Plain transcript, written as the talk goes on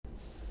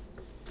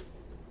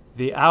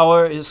The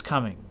hour is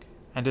coming,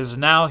 and is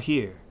now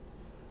here,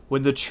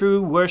 when the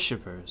true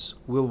worshippers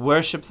will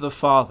worship the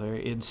Father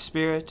in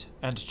spirit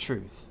and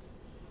truth,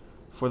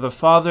 for the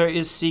Father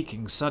is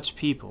seeking such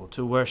people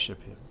to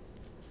worship him.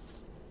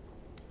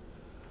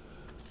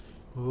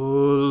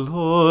 O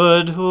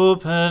Lord,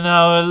 open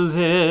our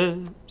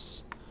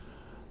lips,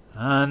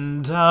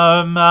 and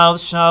our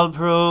mouth shall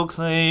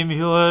proclaim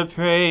your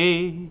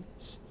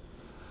praise.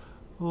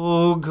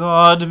 O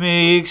God,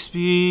 make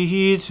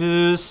speed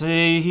to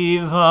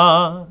save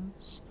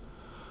us.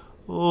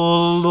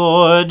 O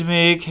Lord,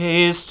 make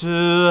haste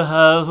to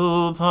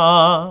help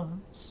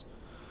us.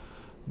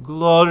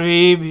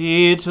 Glory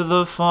be to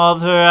the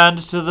Father, and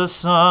to the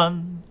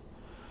Son,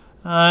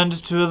 and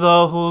to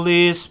the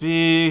Holy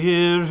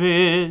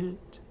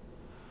Spirit,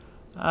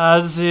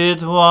 as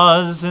it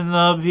was in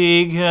the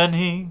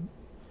beginning,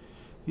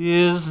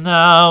 is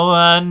now,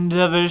 and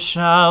ever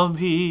shall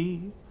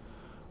be,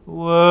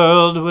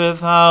 world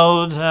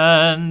without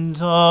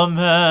end.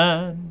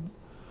 Amen.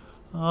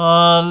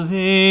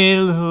 Alleluia.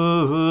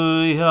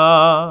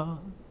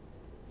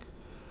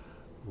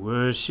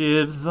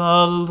 Worship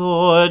the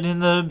Lord in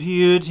the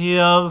beauty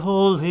of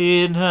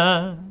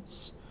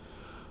holiness.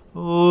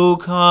 O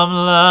come,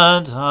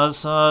 let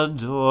us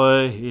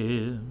adore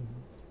him.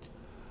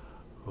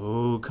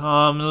 O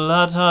come,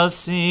 let us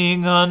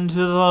sing unto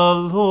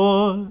the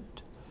Lord.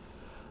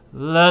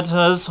 Let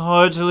us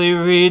heartily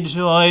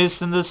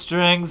rejoice in the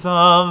strength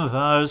of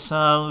our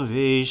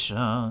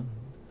salvation.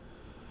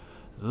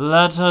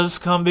 Let us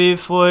come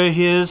before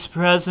his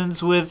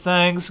presence with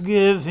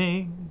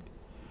thanksgiving,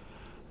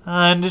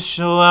 and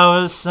show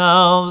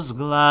ourselves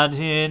glad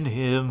in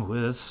him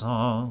with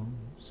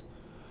songs.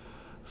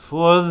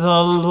 For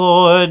the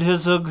Lord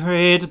is a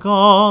great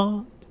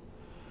God,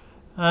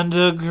 and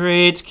a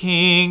great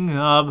King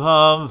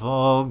above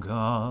all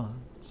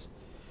gods.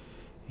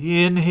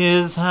 In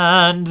his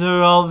hand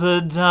are all the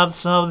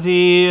depths of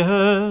the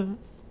earth,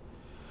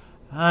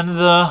 and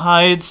the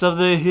heights of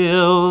the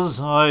hills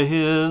are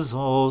his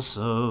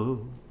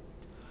also.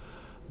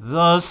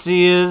 The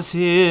sea is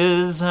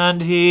his,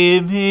 and he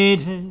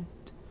made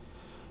it,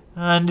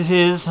 and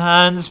his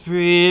hands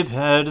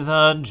prepared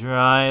the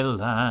dry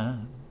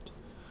land.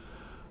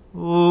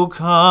 O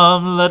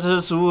come, let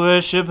us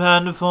worship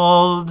and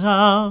fall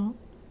down,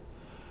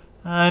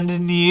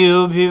 and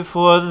kneel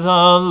before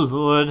the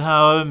Lord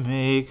our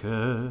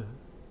Maker.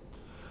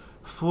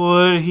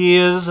 For he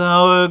is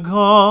our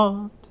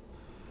God,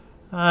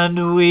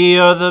 and we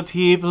are the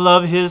people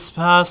of his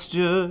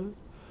pasture,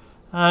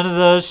 and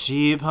the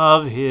sheep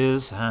of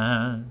his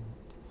hand.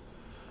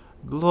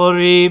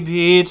 Glory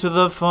be to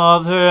the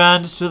Father,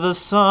 and to the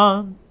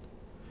Son,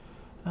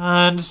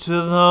 and to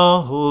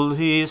the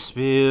Holy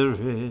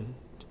Spirit,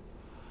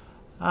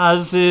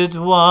 as it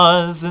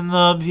was in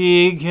the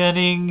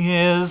beginning,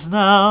 is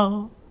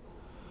now,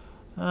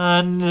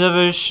 and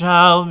ever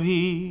shall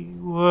be,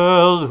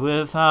 world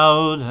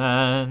without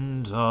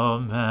end.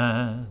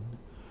 Amen.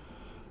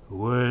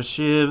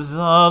 Worship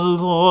the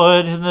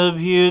Lord in the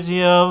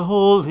beauty of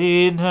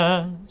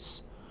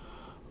holiness.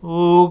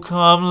 O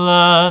come,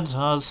 let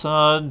us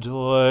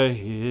adore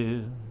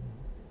him.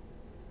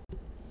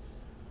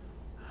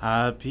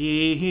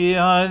 Happy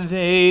are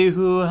they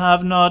who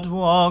have not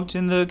walked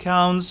in the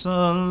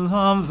counsel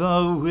of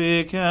the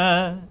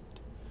wicked,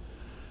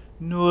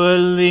 nor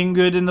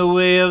lingered in the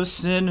way of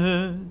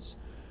sinners,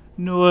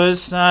 nor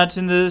sat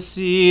in the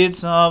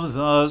seats of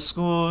the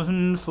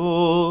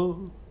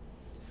scornful.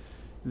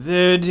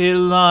 Their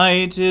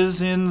delight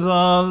is in the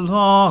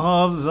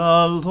law of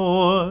the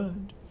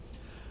Lord,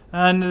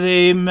 and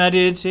they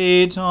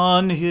meditate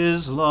on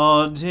his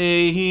law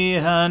day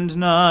and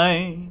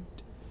night.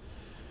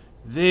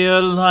 They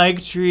are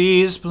like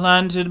trees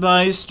planted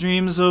by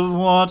streams of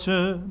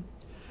water,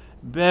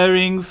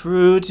 bearing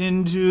fruit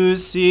in due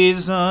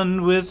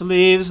season, with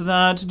leaves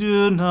that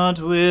do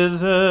not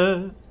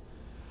wither.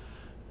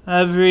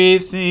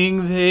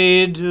 Everything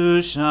they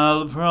do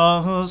shall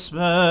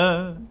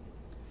prosper.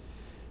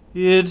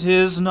 It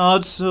is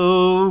not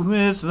so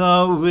with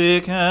the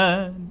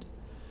wicked.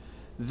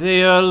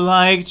 They are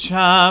like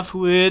chaff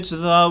which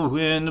the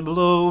wind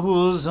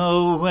blows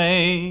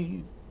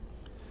away.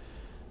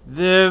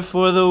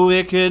 Therefore the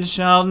wicked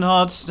shall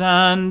not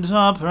stand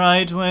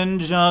upright when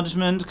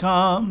judgment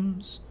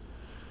comes,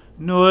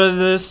 nor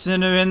the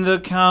sinner in the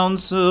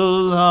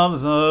counsel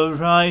of the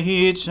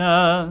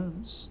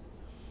righteous.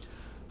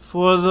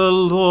 For the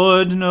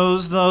Lord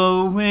knows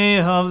the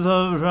way of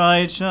the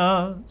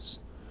righteous,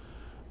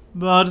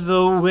 but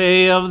the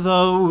way of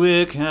the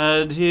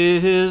wicked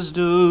is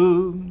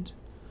doomed.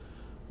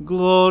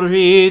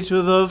 Glory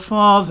to the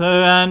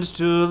Father, and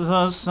to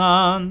the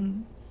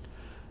Son,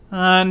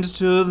 and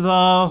to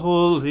the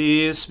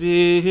Holy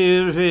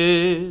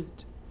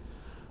Spirit,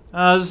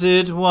 as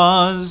it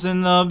was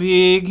in the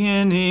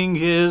beginning,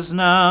 is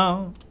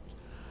now,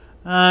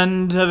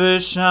 and ever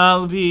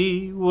shall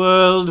be,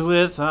 world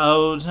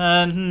without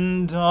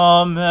end.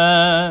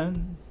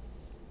 Amen.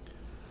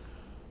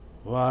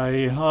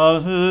 Why are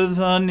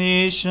the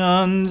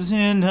nations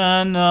in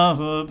an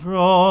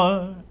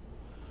uproar?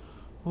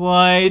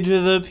 Why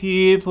do the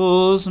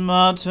peoples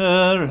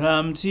mutter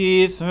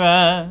empty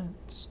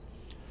threats?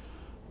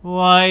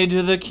 Why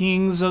do the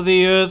kings of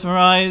the earth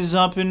rise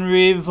up in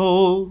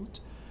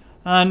revolt,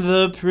 and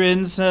the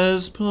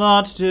princes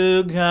plot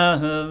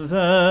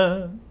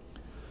together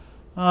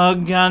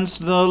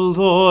against the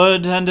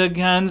Lord and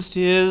against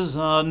his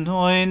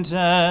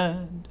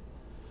anointed?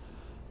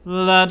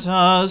 Let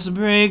us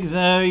break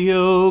their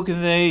yoke,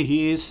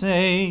 they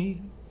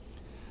say.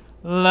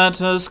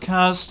 Let us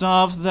cast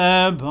off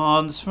their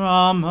bonds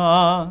from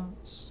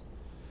us.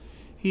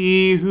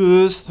 He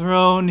whose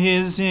throne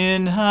is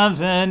in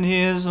heaven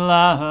is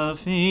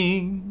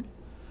laughing.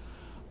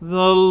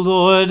 The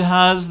Lord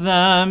has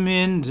them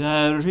in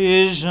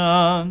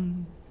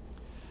derision.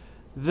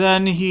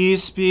 Then he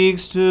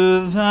speaks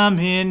to them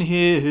in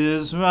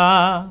his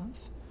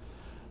wrath,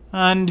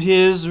 and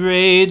his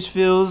rage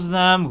fills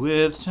them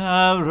with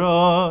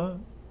terror.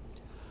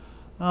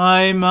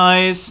 I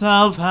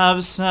myself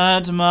have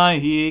set my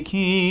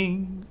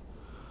King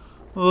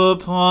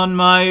upon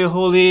my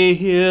holy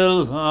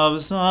hill of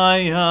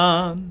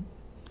Zion.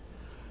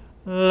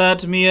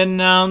 Let me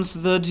announce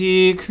the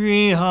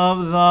decree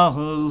of the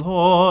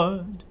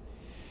Lord.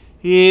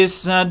 He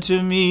said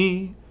to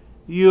me,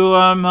 You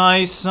are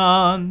my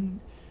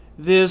son.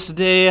 This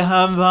day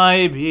have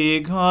I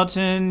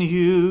begotten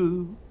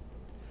you.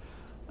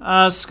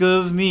 Ask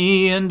of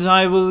me, and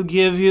I will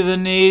give you the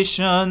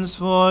nations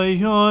for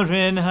your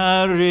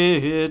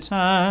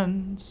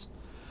inheritance,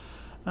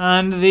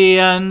 and the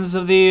ends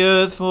of the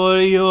earth for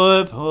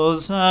your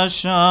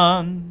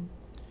possession.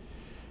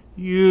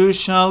 You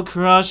shall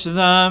crush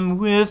them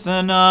with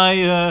an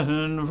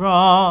iron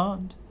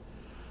rod,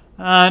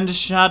 and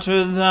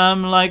shatter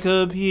them like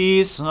a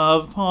piece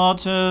of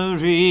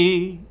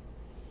pottery.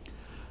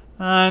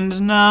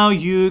 And now,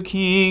 you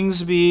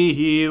kings,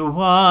 be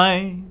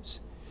wise.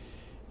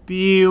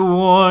 Be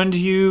warned,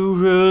 you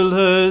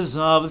rulers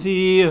of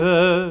the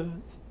earth.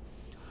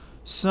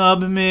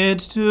 Submit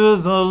to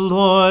the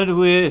Lord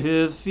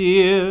with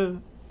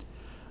fear,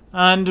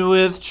 and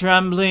with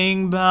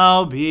trembling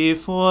bow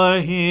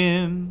before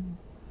him,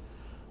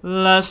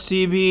 lest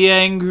he be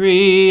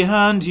angry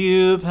and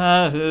you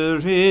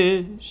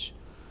perish,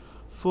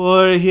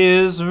 for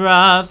his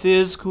wrath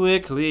is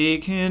quickly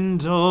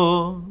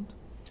kindled.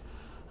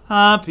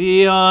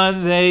 Happy are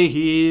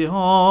they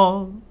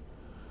all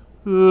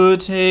who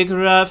take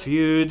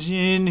refuge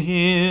in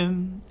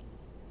him.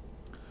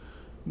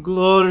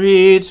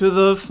 Glory to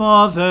the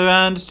Father,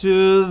 and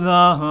to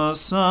the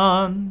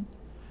Son,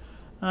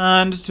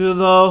 and to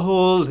the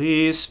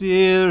Holy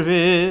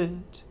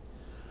Spirit,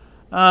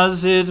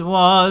 as it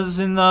was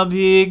in the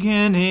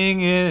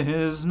beginning,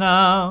 is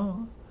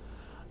now,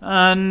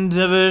 and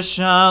ever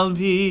shall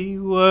be,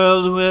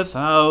 world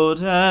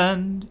without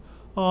end.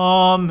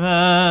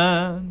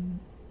 Amen.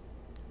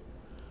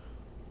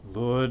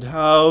 Lord,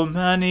 how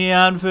many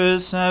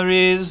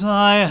adversaries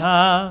I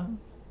have!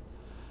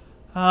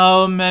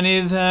 How many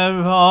there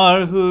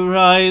are who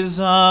rise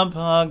up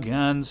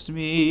against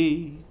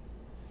me!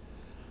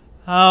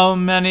 How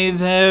many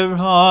there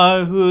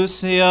are who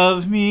say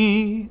of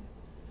me,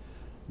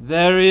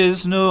 There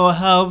is no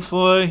help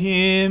for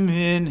him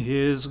in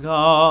his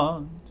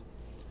God.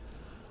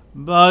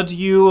 But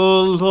you,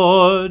 O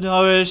Lord,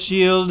 are a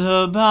shield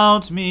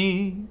about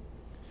me.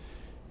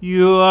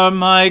 You are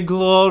my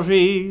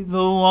glory,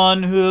 the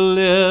one who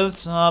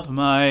lifts up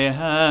my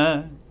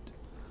head.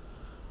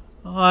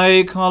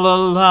 I call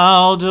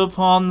aloud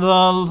upon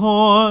the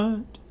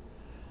Lord,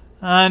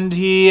 and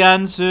he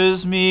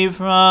answers me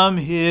from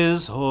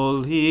his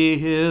holy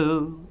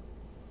hill.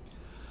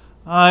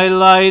 I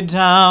lie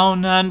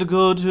down and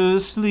go to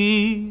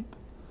sleep.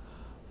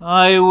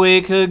 I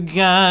wake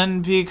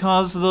again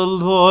because the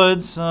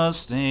Lord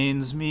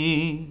sustains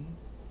me.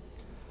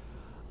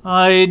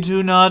 I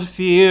do not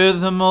fear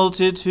the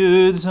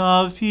multitudes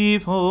of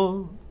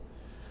people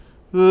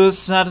who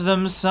set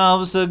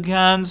themselves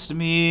against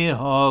me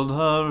all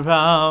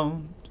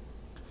around.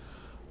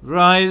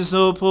 Rise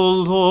up, O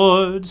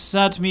Lord,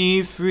 set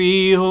me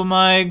free, O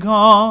my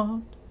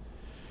God.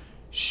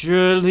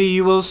 Surely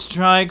you will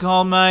strike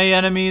all my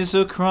enemies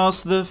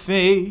across the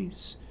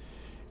face.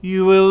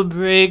 You will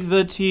break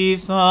the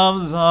teeth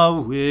of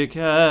the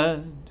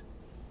wicked.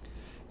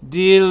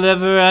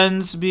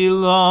 Deliverance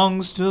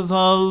belongs to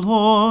the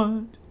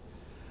Lord.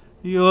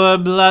 Your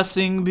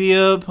blessing be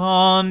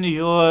upon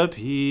your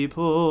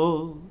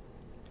people.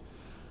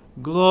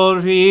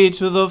 Glory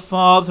to the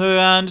Father,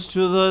 and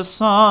to the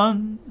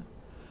Son,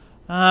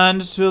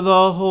 and to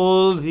the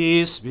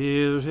Holy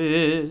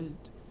Spirit,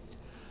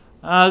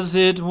 as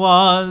it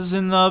was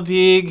in the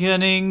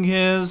beginning,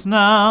 is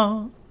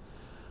now,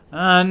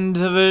 and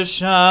ever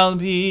shall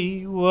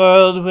be,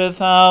 world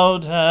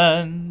without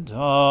end.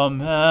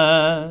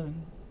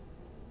 Amen.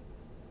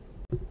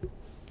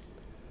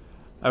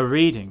 A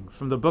reading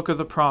from the book of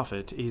the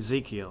prophet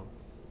Ezekiel.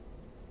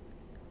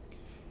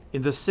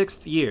 In the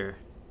 6th year,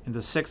 in the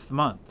 6th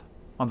month,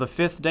 on the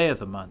 5th day of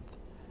the month,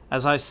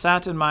 as I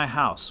sat in my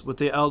house with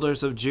the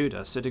elders of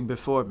Judah sitting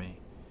before me,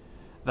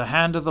 the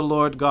hand of the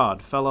Lord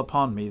God fell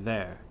upon me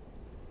there.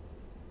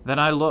 Then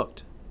I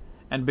looked,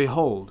 and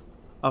behold,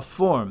 a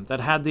form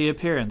that had the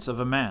appearance of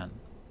a man.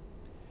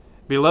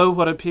 Below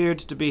what appeared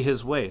to be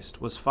his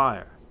waist was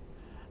fire,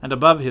 and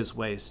above his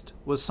waist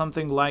was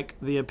something like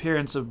the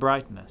appearance of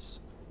brightness,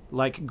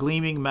 like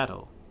gleaming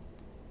metal.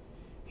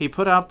 He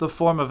put out the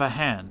form of a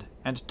hand,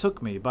 and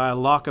took me by a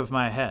lock of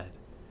my head,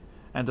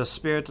 and the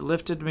Spirit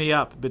lifted me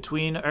up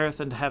between earth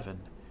and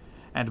heaven,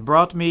 and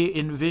brought me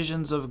in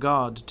visions of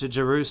God to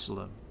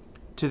Jerusalem,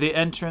 to the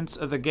entrance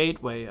of the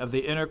gateway of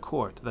the inner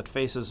court that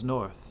faces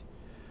north,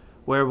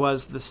 where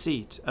was the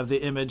seat of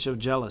the image of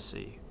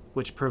jealousy,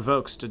 which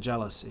provokes to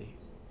jealousy.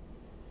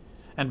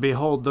 And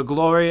behold, the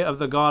glory of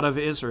the God of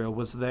Israel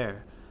was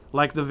there,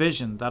 like the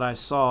vision that I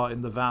saw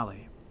in the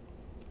valley.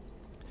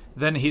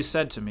 Then he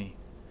said to me,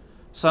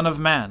 Son of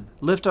man,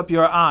 lift up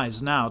your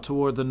eyes now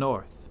toward the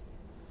north.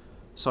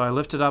 So I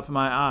lifted up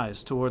my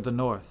eyes toward the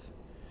north,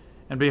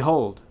 and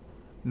behold,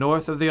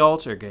 north of the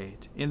altar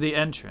gate, in the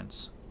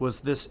entrance,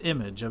 was this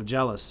image of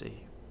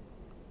jealousy.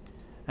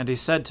 And he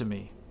said to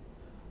me,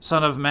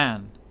 Son of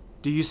man,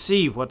 do you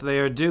see what they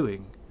are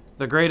doing,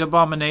 the great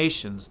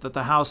abominations that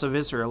the house of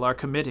Israel are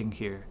committing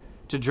here,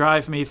 to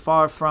drive me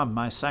far from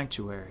my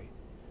sanctuary?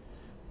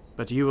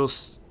 But you will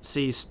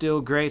see still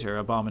greater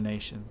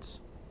abominations.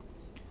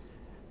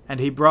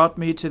 And he brought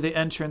me to the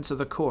entrance of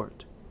the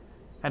court,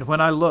 and when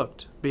I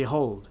looked,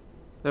 behold,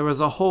 there was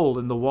a hole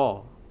in the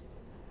wall.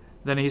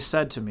 Then he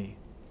said to me,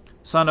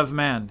 Son of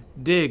man,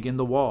 dig in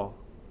the wall.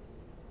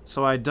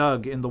 So I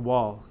dug in the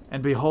wall,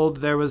 and behold,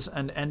 there was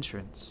an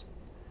entrance.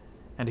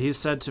 And he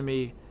said to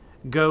me,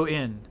 Go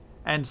in,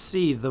 and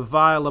see the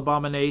vile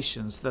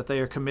abominations that they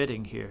are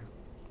committing here.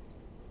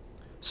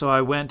 So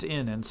I went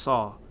in and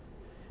saw,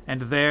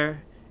 and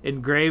there,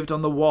 engraved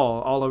on the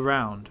wall all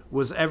around,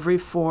 was every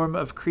form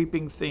of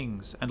creeping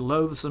things and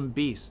loathsome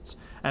beasts,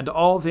 and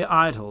all the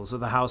idols of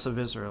the house of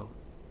Israel.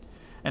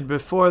 And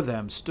before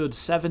them stood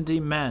 70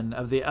 men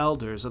of the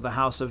elders of the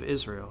house of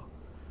Israel,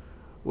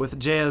 with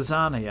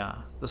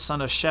Jaazaniah the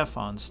son of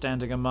Shaphan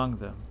standing among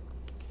them.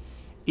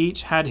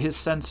 Each had his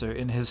censer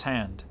in his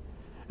hand,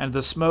 and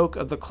the smoke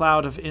of the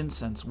cloud of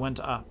incense went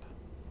up.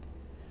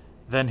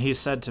 Then he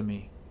said to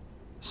me,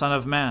 Son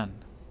of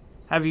man,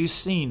 have you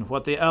seen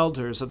what the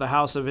elders of the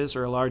house of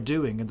Israel are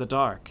doing in the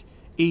dark,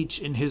 each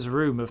in his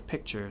room of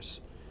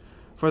pictures?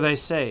 For they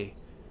say,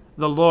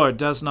 The Lord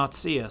does not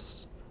see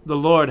us, the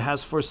Lord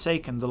has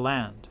forsaken the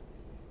land.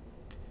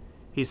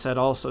 He said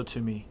also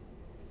to me,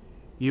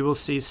 You will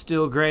see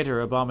still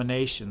greater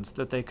abominations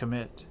that they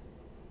commit.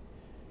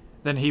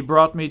 Then he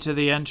brought me to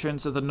the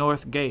entrance of the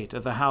north gate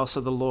of the house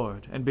of the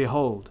Lord, and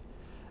behold,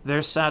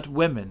 there sat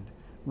women,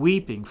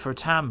 weeping for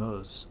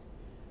Tammuz.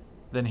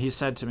 Then he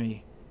said to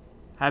me,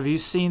 Have you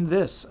seen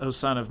this, O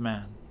Son of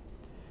man?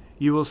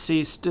 You will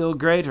see still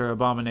greater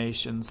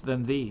abominations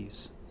than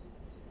these.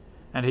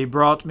 And he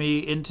brought me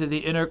into the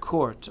inner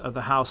court of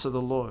the house of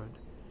the Lord.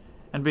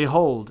 And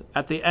behold,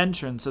 at the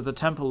entrance of the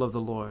temple of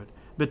the Lord,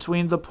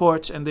 between the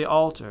porch and the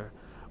altar,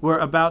 were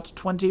about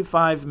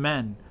 25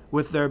 men,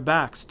 with their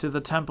backs to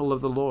the temple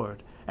of the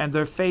Lord, and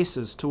their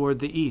faces toward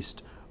the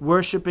east,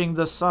 worshipping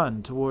the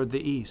sun toward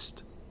the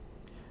east.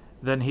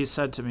 Then he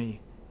said to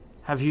me,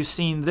 Have you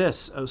seen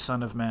this, O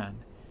Son of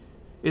man?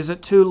 Is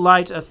it too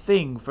light a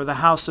thing for the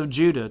house of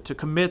Judah to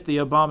commit the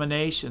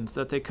abominations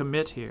that they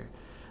commit here,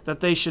 that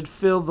they should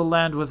fill the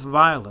land with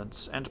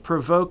violence, and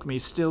provoke me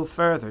still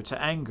further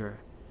to anger?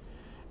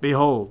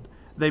 Behold,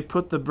 they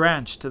put the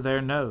branch to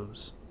their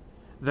nose.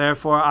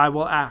 Therefore I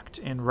will act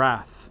in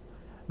wrath.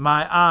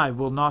 My eye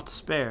will not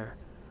spare,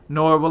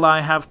 nor will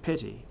I have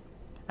pity.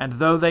 And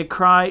though they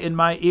cry in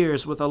my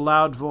ears with a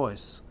loud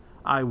voice,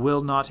 I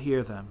will not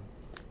hear them.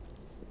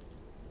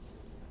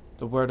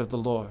 The word of the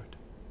Lord.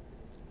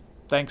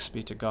 Thanks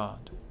be to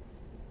God.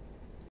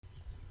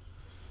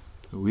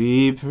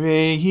 We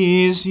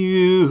praise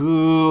you,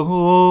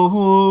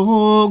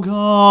 O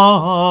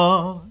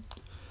God.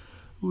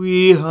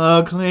 We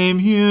acclaim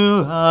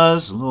you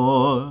as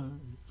Lord.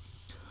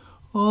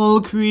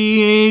 All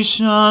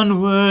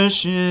creation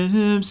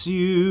worships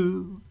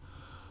you,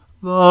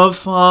 the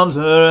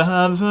Father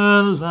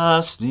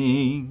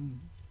everlasting.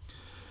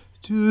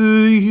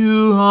 To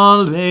you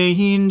all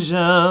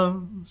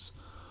angels,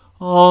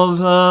 all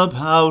the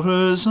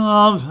powers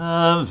of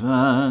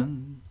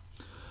heaven,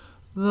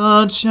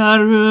 the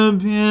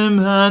cherubim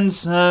and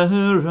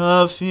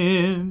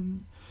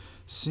seraphim,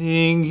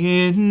 sing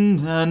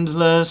in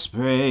endless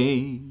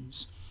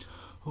praise.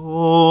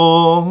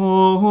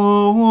 Holy,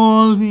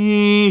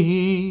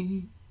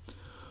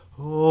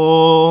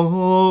 holy,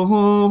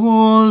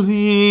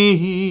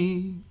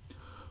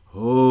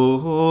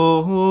 holy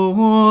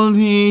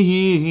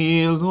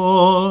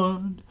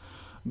Lord,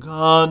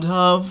 God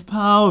of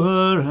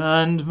power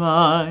and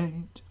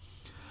might.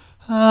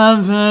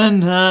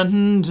 Heaven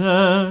and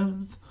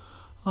earth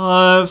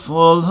are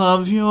full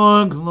of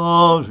your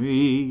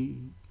glory.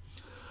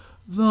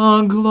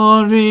 The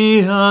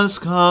glorious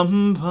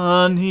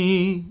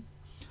company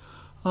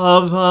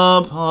of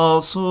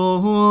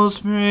apostles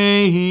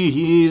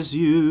praise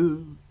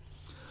you.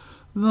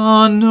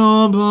 The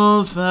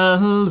noble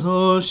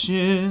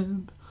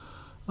fellowship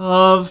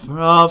of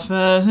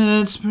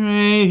prophets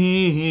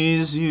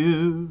praise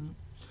you.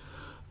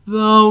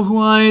 The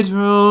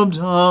white-robed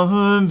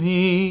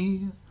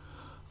army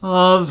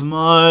of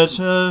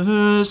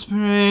martyrs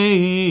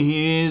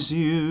praise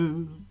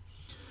you.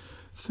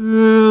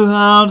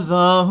 Throughout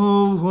the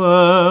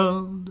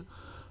world,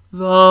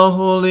 the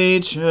Holy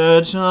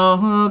Church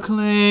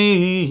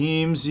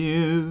acclaims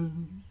you.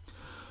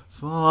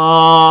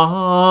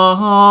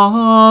 Father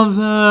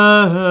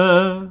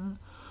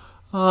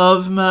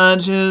of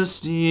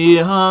majesty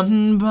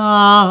unbounded,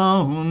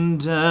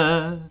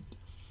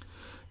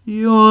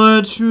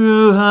 your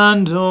true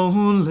and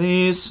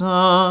only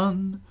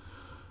Son,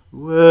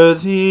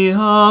 worthy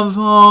of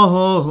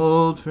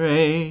all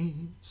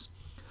praise,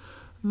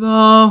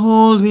 the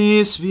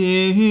Holy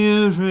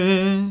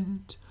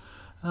Spirit,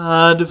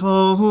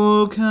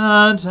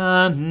 advocate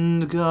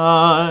and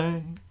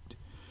guide.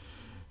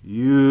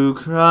 You,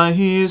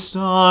 Christ,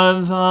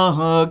 are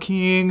the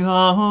King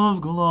of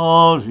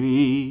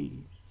glory,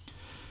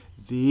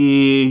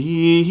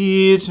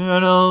 the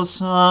eternal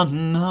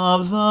Son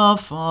of the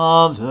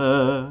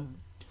Father.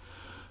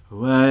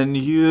 When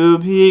you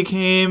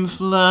became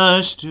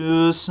flesh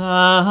to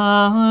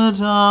set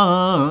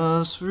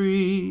us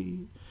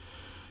free,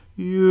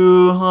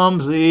 you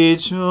humbly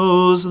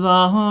chose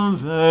the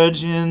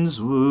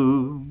Virgin's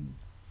womb.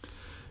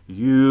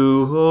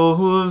 You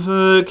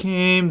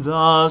overcame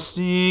the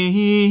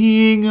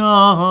sting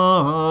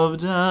of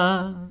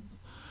death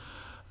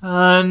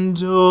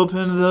and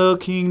opened the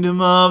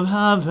kingdom of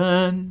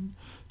heaven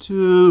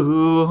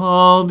to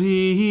all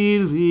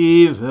believers.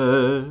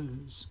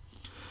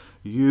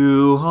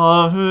 You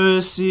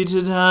are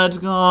seated at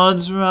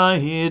God's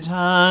right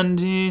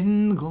hand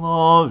in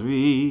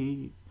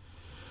glory.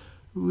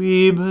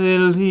 We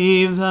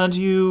believe that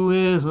you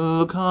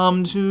will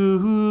come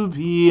to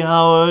be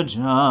our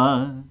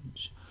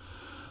judge.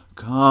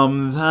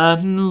 Come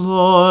then,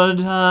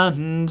 Lord,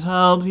 and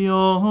help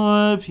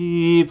your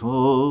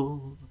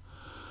people,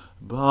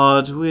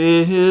 but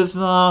with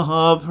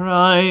the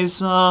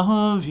price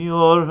of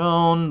your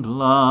own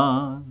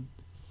blood,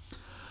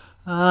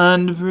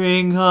 and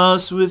bring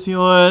us with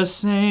your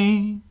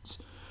saints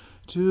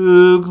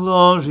to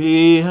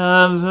glory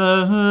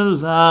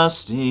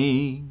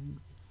everlasting.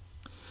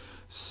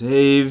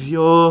 Save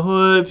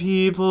your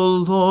people,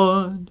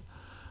 Lord,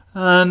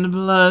 and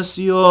bless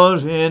your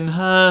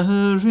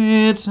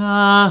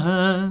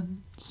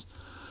inheritance.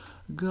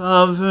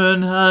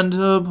 Govern and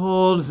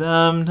uphold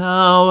them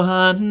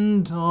now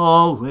and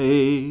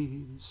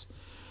always.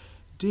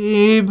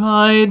 Day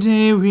by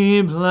day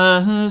we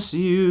bless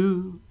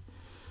you.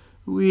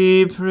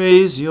 We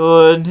praise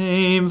your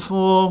name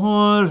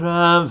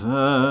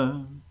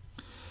forever.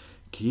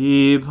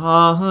 Keep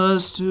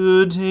us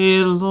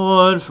today,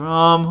 Lord,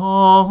 from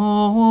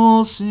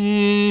all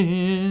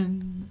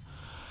sin.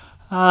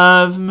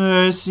 Have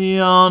mercy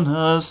on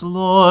us,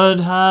 Lord,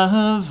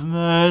 have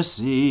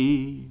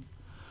mercy.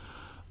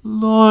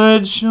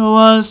 Lord, show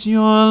us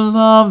your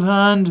love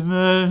and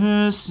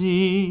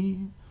mercy,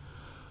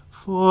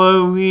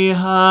 for we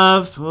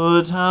have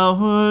put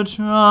our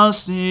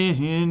trust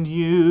in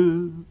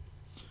you.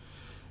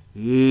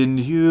 In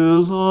you,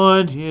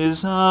 Lord,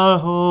 is our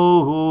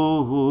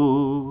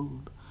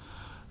hope.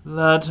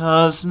 Let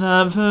us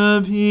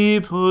never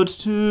be put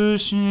to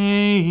shame.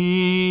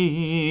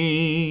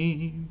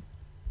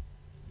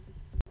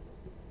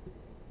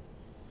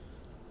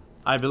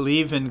 I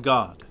believe in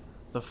God,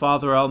 the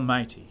Father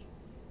Almighty,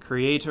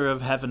 creator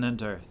of heaven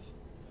and earth.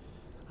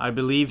 I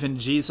believe in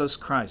Jesus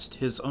Christ,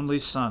 his only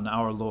Son,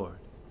 our Lord.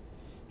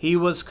 He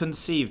was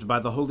conceived by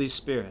the Holy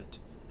Spirit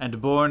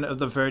and born of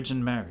the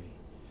Virgin Mary.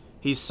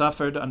 He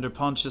suffered under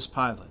Pontius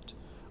Pilate,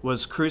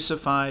 was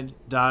crucified,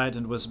 died,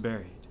 and was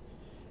buried.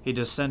 He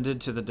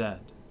descended to the dead.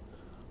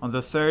 On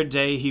the third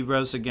day he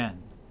rose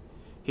again.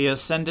 He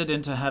ascended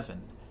into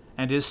heaven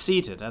and is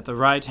seated at the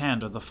right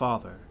hand of the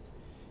Father.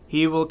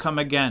 He will come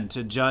again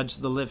to judge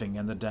the living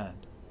and the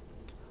dead.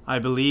 I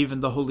believe in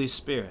the Holy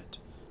Spirit,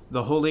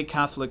 the Holy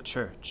Catholic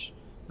Church,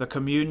 the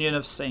communion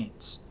of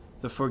saints,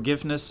 the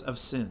forgiveness of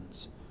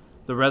sins,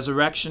 the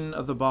resurrection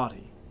of the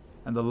body,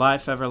 and the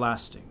life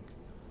everlasting.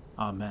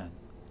 Amen.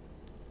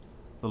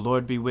 The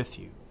Lord be with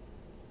you.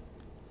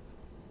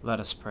 Let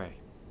us pray.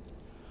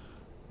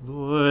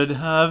 Lord,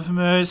 have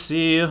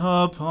mercy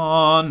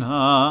upon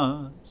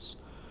us.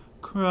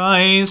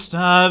 Christ,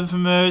 have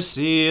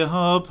mercy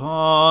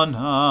upon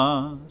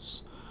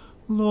us.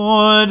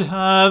 Lord,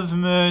 have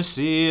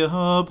mercy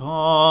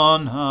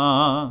upon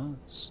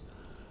us.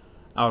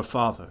 Our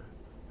Father,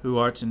 who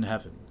art in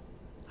heaven,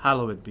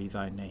 hallowed be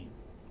thy name.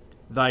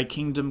 Thy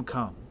kingdom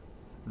come,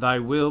 thy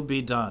will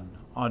be done,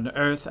 on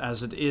earth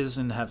as it is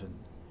in heaven.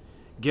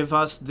 Give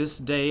us this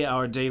day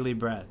our daily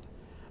bread,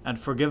 and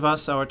forgive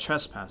us our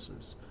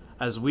trespasses,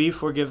 as we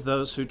forgive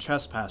those who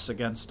trespass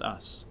against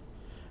us.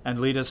 And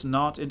lead us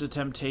not into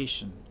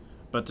temptation,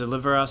 but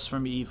deliver us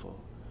from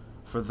evil.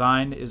 For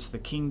thine is the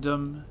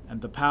kingdom,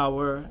 and the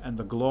power, and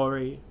the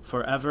glory,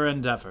 forever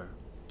and ever.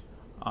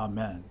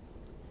 Amen.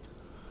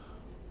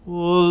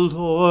 O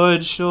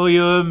Lord, show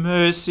your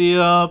mercy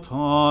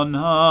upon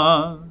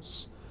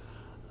us,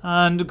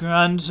 and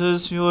grant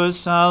us your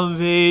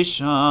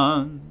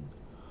salvation.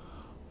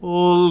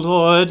 O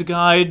Lord,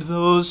 guide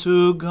those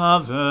who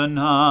govern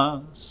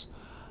us,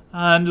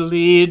 and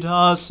lead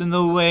us in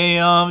the way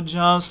of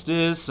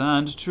justice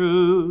and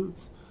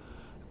truth.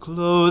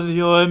 Clothe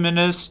your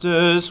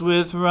ministers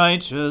with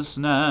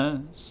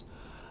righteousness,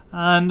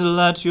 and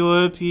let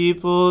your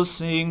people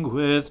sing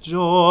with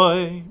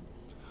joy.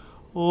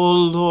 O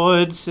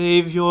Lord,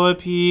 save your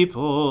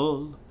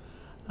people,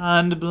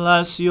 and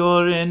bless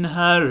your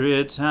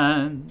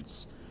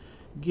inheritance.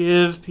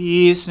 Give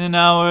peace in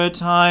our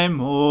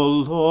time, O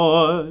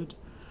Lord,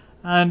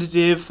 and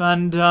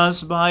defend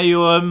us by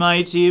your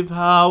mighty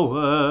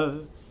power.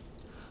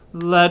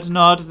 Let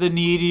not the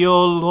needy,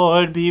 O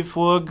Lord, be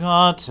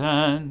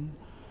forgotten,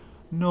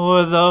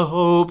 nor the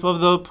hope of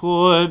the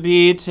poor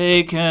be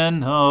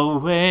taken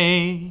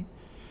away.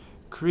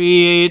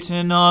 Create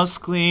in us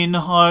clean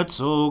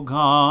hearts, O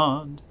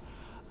God,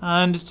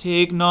 and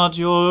take not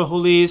your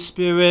Holy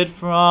Spirit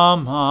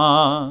from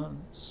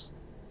us.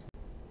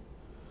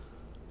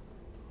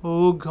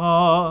 O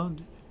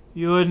God,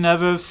 your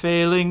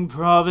never-failing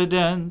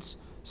providence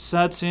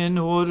sets in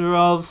order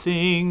all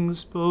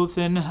things, both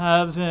in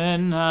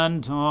heaven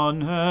and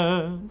on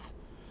earth.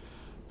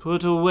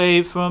 Put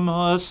away from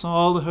us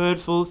all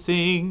hurtful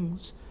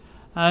things,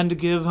 and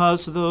give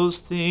us those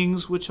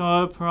things which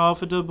are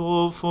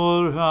profitable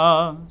for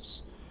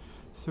us.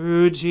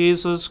 Through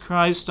Jesus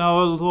Christ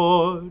our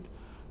Lord,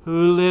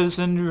 who lives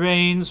and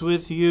reigns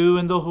with you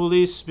in the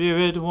Holy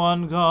Spirit,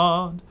 one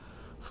God,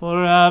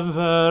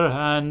 forever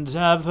and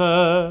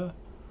ever.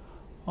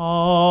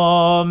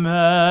 Amen.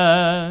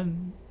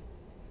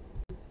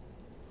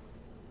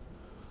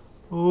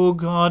 O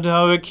God,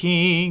 our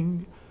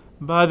King,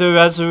 by the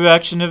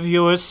resurrection of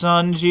your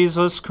Son,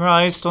 Jesus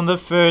Christ, on the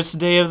first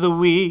day of the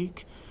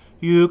week,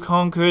 you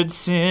conquered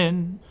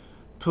sin,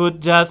 put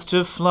death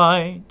to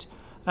flight,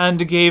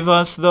 and gave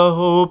us the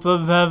hope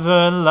of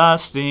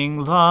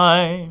everlasting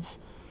life.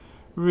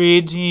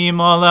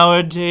 Redeem all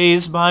our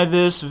days by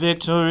this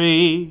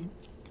victory.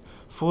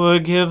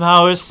 Forgive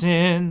our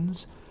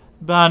sins,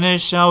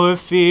 banish our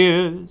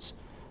fears,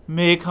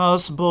 make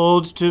us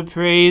bold to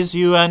praise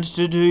you and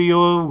to do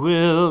your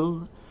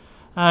will,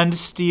 and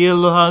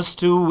steel us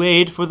to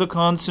wait for the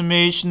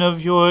consummation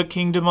of your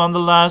kingdom on the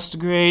last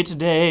great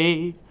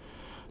day,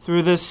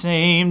 through the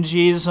same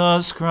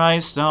Jesus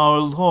Christ our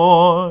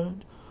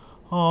Lord.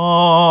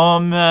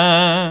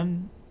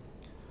 Amen.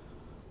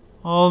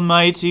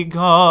 Almighty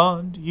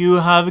God, you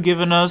have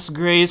given us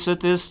grace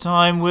at this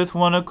time with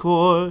one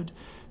accord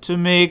to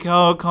make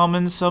our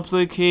common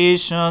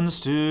supplications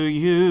to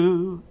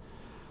you,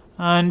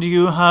 and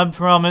you have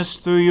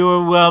promised through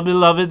your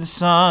well-beloved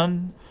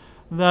Son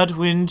that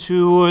when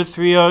 2 or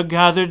 3 are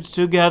gathered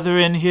together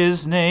in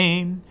his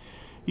name,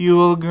 you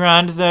will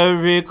grant their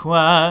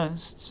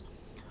requests.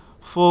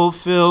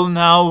 Fulfill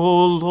now,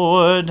 O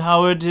Lord,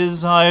 our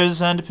desires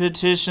and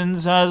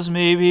petitions as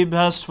may be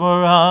best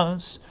for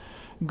us,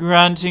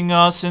 granting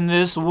us in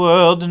this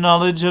world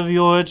knowledge of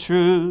your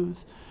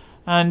truth,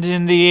 and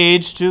in the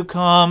age to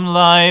come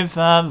life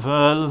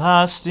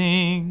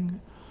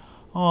everlasting.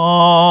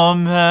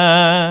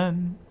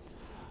 Amen.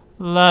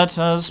 Let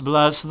us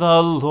bless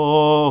the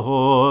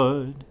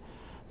Lord.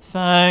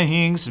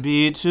 Thanks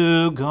be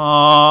to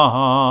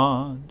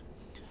God.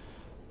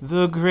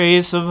 The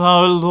grace of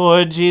our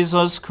Lord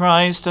Jesus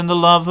Christ, and the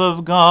love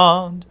of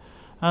God,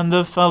 and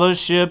the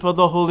fellowship of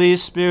the Holy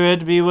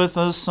Spirit be with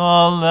us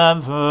all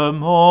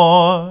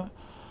evermore.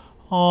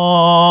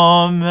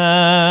 Amen.